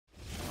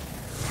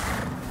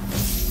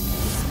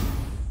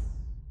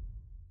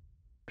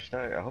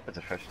start. I hope it's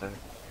a fresh start.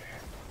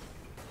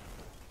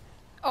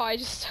 Oh, I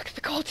just suck the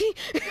Goldie.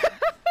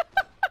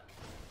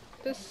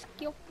 The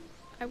skill.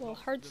 I will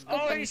hard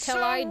scope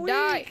until I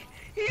die.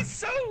 He's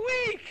so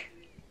weak!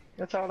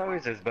 That's how it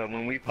always is, but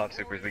when we pop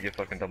supers, we get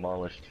fucking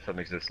demolished from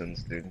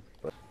existence, dude.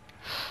 But...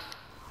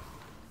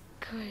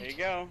 Good. There you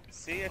go.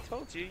 See, I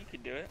told you, you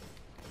could do it.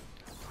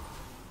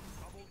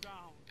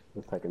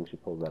 The second she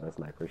pulls out a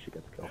sniper, she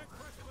gets killed.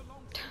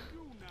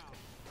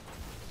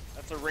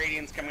 That's what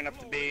Radiant's coming up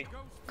to be.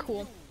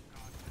 Cool.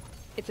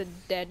 It's a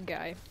dead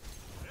guy.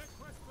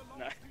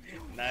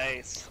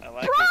 Nice. I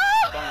like Bro! this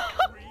spunk.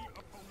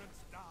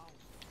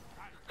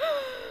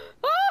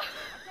 Oh,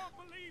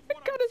 I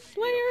got a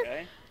Slayer.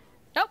 Okay?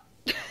 Nope.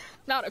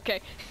 Not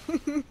okay.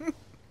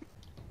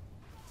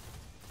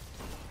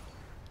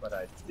 But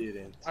I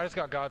didn't. I just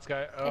got God's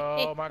guy.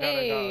 Oh my god,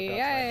 I got God's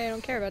guy. I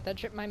don't care about that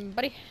shit, my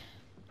buddy.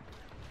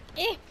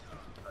 Eh.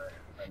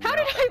 How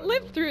did I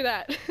live through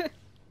that?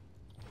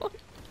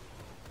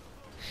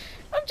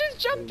 I'm just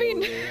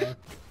jumping.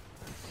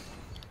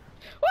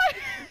 What?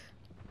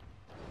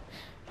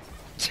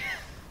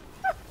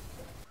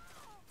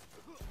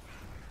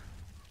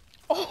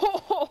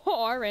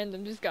 Oh, our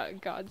random just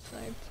got God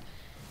sniped.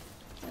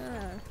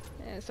 Yeah,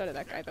 so did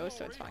that guy though,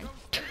 so it's fine.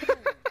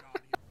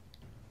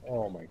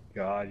 Oh my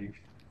god, you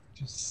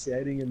just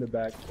sitting in the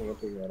back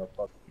camping on a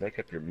fuck. Make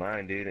up your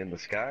mind, dude. In the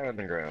sky or on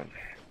the ground?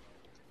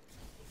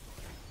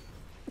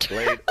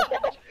 Blade.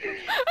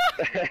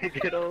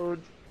 Get old.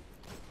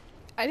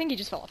 I think he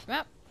just fell off the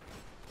map.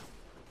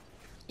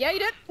 Yeah, he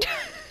did.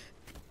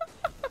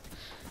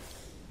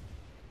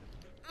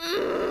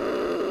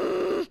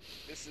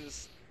 This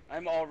is...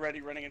 I'm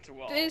already running into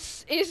walls.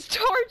 This is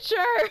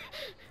torture.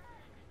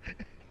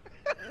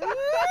 I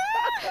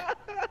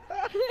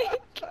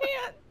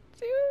can't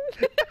do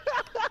this.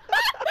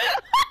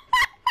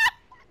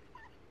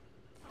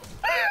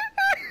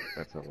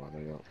 That's a lot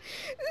of y'all.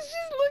 This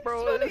just looks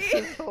Bro, funny. this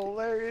is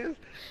hilarious.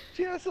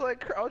 She has to like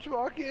crouch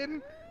walk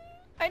in.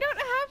 I don't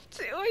have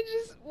to. I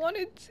just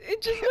wanted to.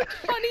 It just looked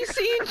funny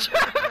seeing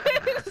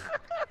Travis.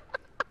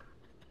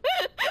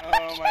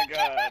 Oh my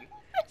god.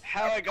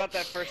 How I got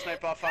that first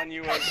snipe off on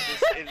you was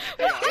just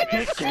beyond me.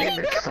 This game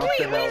is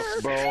something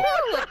else, bro.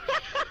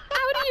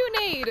 How do you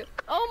nade?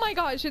 Oh my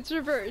gosh, it's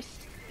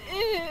reversed. How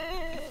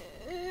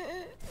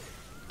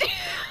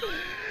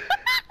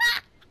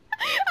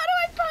do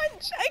I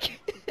punch? I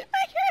can't do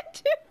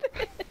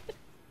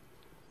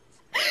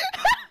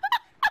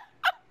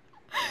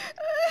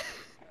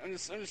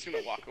this. I'm just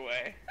gonna walk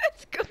away.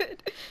 That's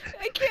good.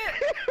 I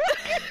can't.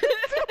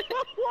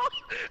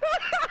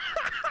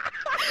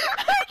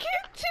 I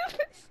can't do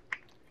this.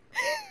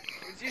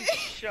 Would you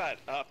shut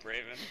up,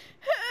 Raven?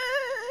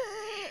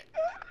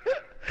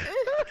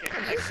 Okay,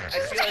 I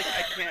feel like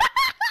I can't.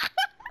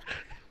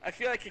 I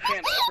feel like I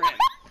can't sprint.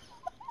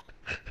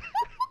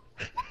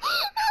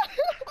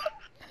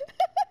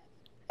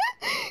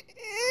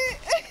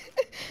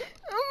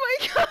 Oh my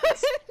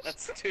gosh.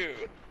 That's two.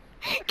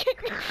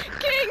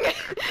 King, in a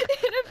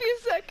few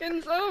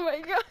seconds. Oh my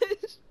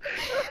gosh.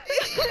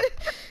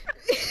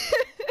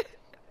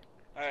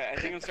 Alright, I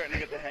think I'm starting to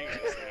get the hang of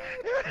this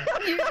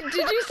now.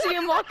 Did you see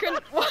him looking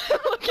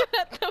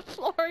at the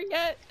floor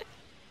yet?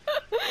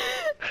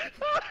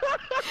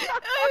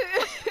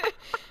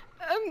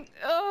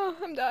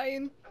 I'm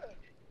dying.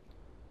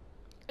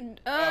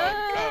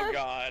 Oh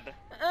god.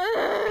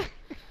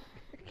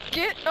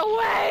 Get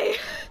away!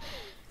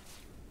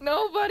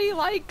 Nobody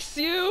likes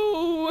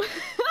you!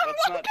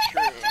 That's not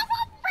true.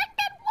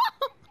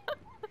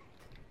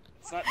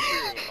 It's not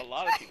true. A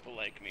lot of people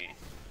like me.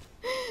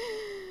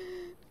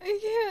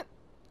 I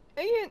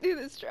can't do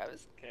this,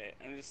 Travis. Okay,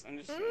 I'm just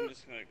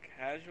gonna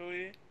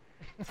casually.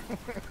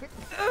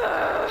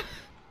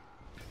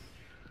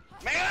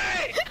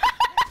 Melee!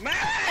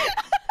 Melee!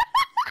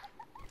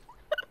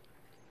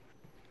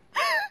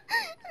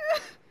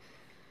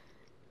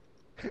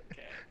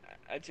 Okay,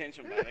 I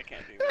changed my mind. I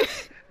can't do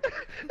this.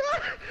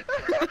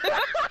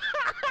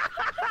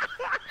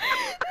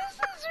 This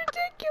is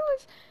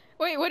ridiculous.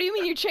 Wait, what do you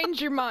mean you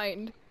changed your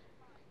mind?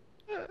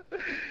 How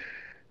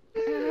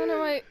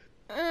do I?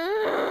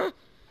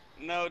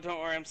 No, don't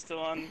worry. I'm still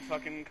on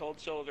fucking cold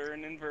shoulder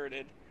and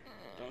inverted.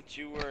 Don't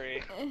you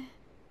worry.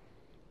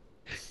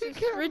 This is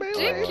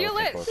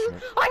ridiculous.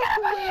 I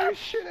got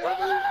Shit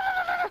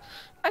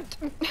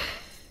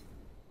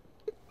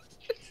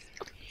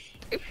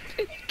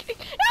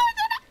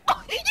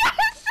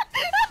Yes!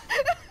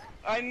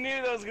 I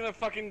knew that was gonna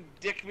fucking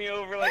dick me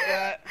over like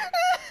that.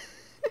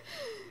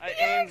 I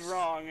aimed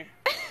wrong.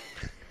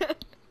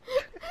 Alright,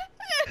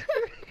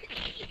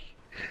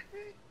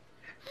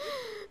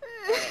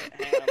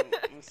 hang on.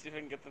 Let me see if I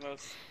can get the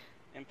most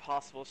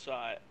impossible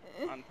shot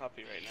on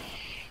Puppy right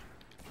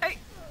now.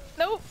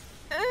 Nope.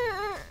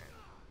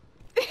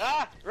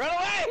 Ah! Run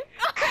away!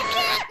 I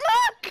can't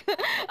look!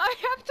 I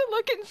have to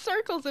look in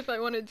circles if I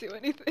want to do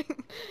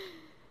anything.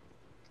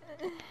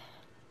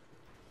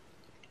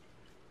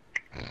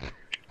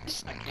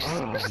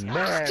 Oh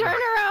man. Turn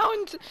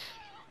around!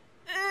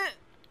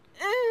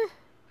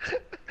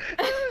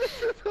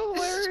 This is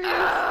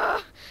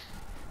hilarious.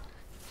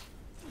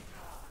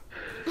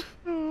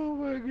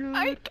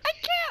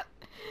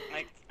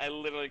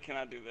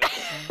 cannot do this.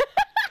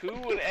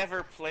 Who would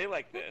ever play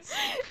like this?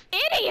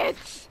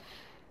 Idiots!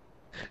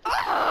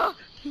 Oh,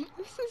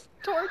 this is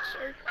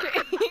torture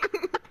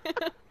game.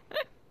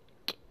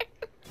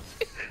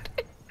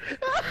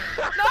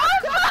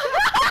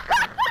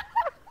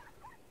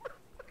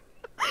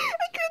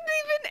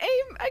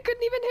 I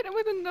couldn't even hit him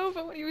with a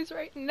Nova when he was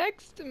right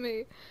next to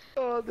me.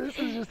 Oh, this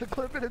is just a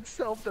clip in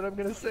itself that I'm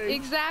gonna say.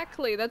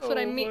 Exactly, that's what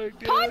I Oh mean. my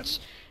God. Punch!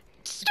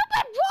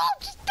 Stupid wall,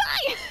 just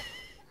die!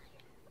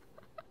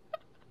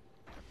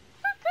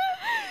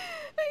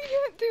 I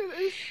can't do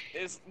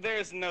this.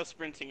 There's no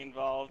sprinting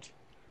involved.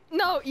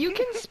 No, you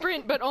can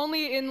sprint, but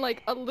only in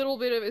like a little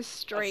bit of a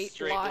straight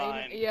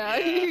line. Yeah,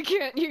 you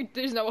can't.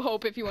 There's no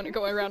hope if you want to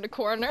go around a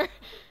corner.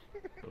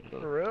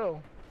 For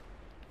real.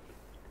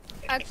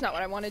 That's not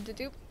what I wanted to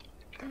do.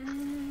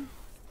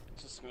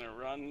 Just gonna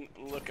run,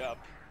 look up.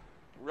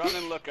 Run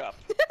and look up.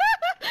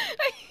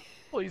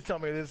 Please tell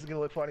me this is gonna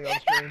look funny on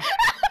stream.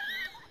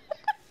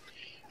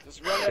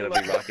 Just run Should and I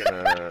look be up.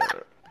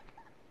 rocking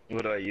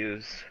what do I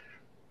use?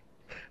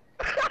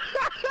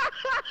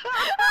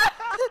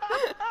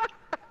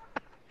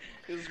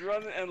 Just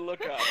run and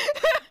look up.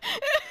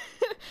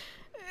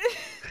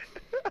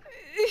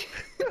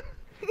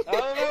 I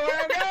don't know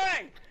where I'm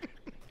going!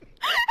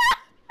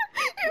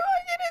 You're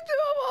walking into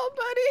a wall,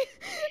 buddy.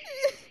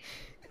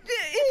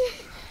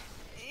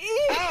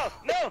 Oh,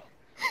 no!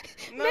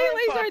 No,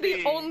 Melees are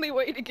puppy. the only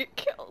way to get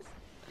kills.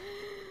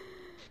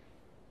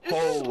 This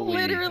is Holy,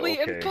 literally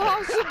okay.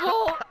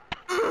 impossible.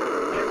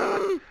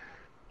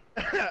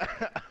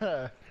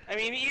 I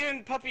mean,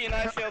 even Puppy and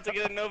I failed to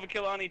get a Nova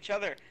kill on each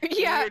other.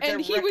 Yeah, We were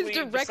and he was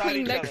beside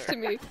directly each next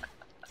other. to me.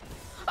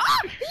 Ah,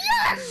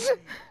 yes!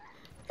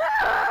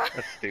 Ah,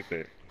 That's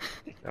stupid.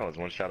 That was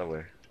one shot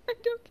away. I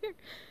don't care.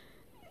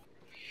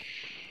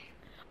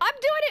 I'm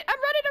doing it! I'm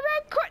running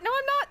around court! No,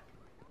 I'm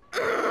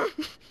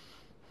not!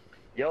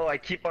 Yo, I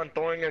keep on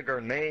throwing a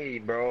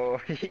grenade, bro.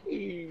 This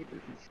is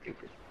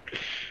stupid.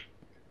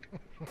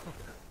 Come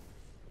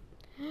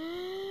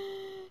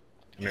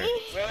here.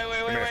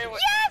 Wait.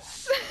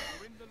 Yes!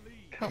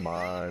 Come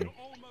on.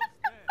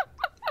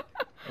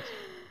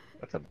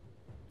 That's a...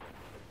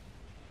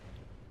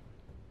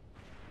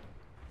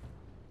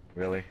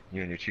 Really?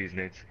 You and your cheese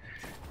nades?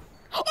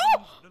 Oh!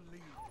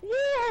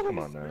 Come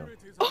on now.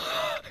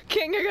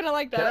 King, you're gonna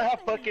like Can I that.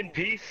 have fucking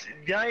peace?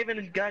 Not even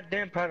in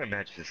goddamn private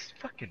matches.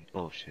 Fucking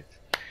bullshit.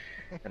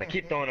 And I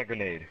keep throwing a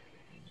grenade.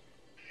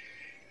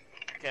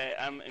 Okay,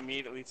 I'm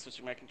immediately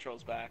switching my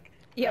controls back.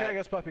 Yeah, I Yeah.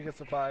 guess Puppy gets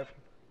a 5.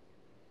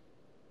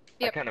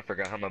 I Yep. kind of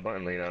forgot how my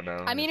button laid out now.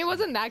 I mean, it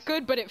wasn't that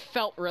good, but it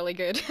felt really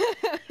good.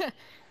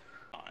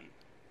 On.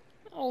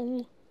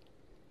 Oh.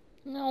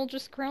 I'll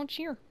just crouch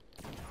here.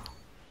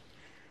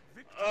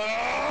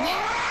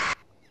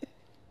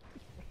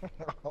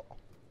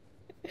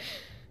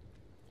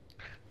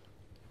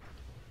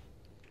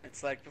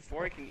 It's like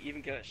before I can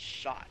even get a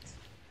shot,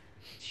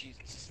 she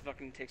just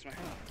fucking takes my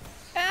hand.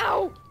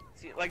 Ow!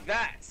 See, like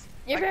that.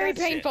 You're Like very that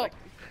shit, painful. like-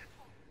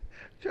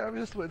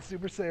 Travis just went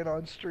Super Saiyan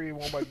on stream.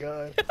 Oh my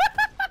God.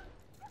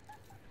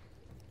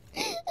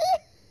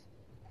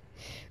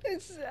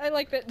 I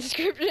like that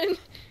description.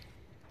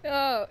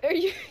 Oh, are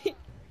you...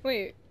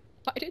 Wait,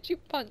 why did you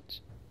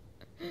punch?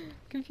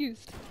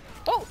 Confused.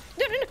 Oh!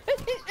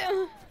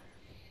 No!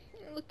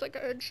 It looked like a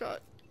headshot.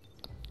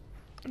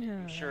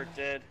 I'm sure it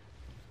did.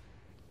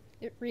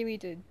 It really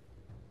did.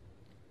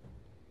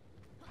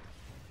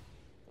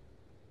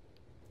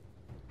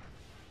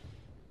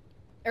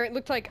 Or it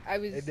looked like I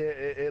was... It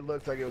did. It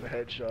looked like it was a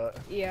headshot.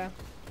 Yeah.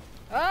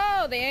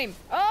 Oh, the aim.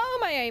 Oh,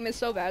 my aim is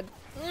so bad.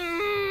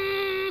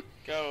 Mm.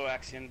 Go,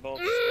 Axion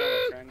Bolts. Go,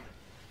 my friend.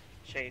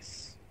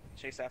 Chase.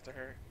 Chase after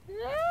her.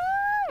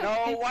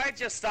 No, why'd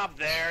you stop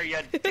there, you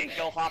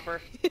dingle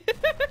hopper?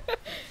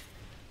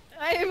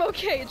 I am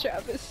okay,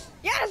 Travis.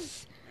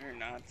 Yes! You're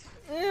not.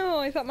 No,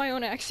 I thought my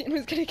own Axion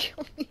was gonna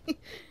kill me.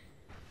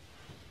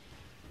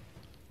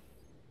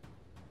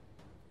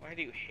 Why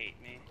do you hate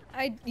me?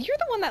 You're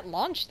the one that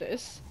launched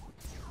this.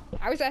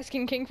 I was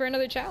asking King for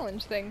another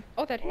challenge thing.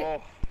 Oh, that hit.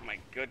 Oh, my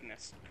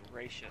goodness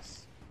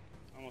gracious.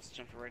 Almost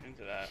jumped right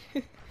into that.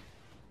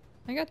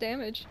 I got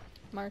damage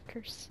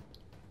markers.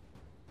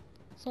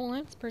 So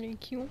that's pretty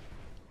cute.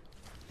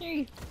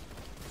 Hey.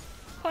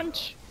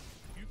 Punch.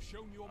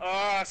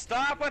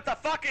 Stop with the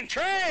fucking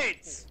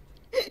trades!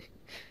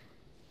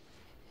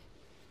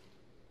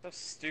 So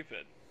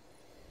stupid.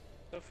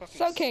 So fucking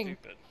So King.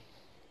 stupid.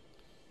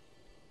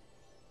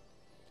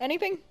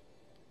 Anything?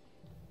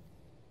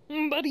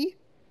 Buddy.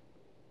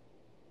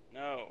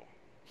 No.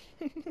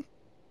 So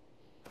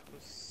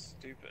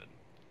stupid.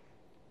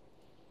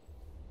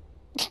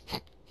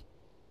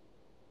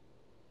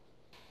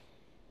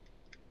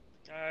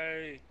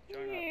 Hey,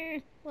 join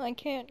up. Well, I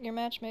can't. You're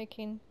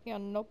matchmaking. Yeah,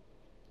 nope.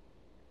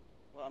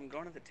 Well, I'm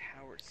going to the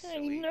tower, I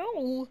silly.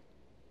 know.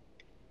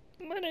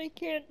 But I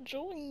can't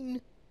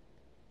join.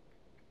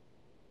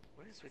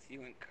 What is with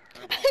you and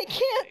Kermit? I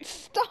can't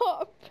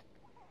stop.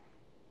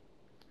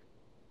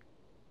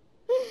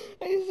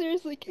 I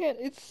seriously can't.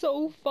 It's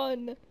so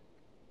fun.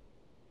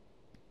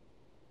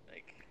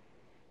 Like,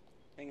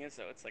 thing thing is,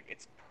 though, it's like,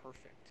 it's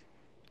perfect.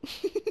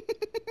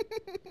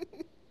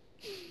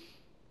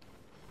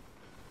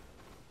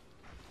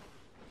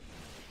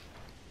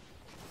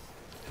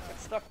 Get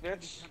stuck,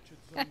 bitch.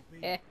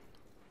 Yeah.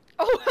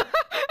 Oh!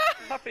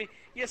 Puppy,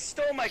 you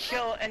stole my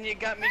kill and you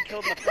got me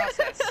killed in the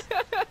process.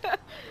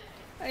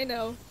 I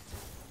know.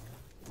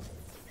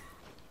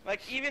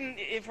 Like, even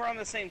if we're on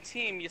the same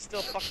team, you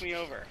still fuck me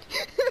over.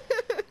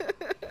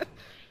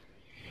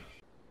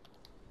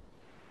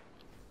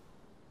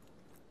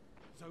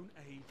 Zone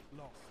A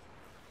lost.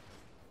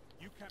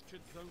 You captured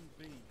Zone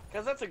B.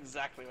 Because that's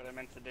exactly what I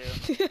meant to do.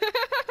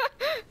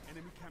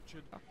 Enemy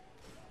captured.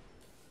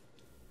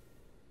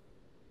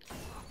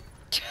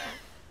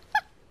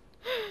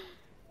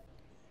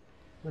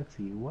 Let's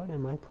see, what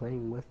am I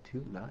playing with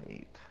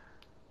tonight?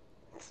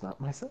 It's not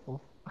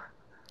myself.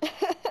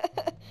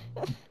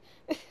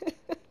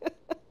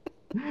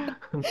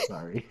 I'm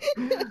sorry.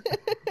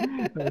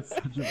 That's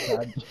such a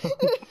bad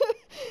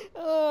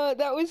joke.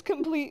 That was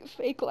complete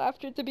fake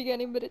laughter at the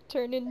beginning, but it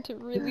turned into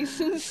really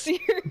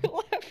sincere.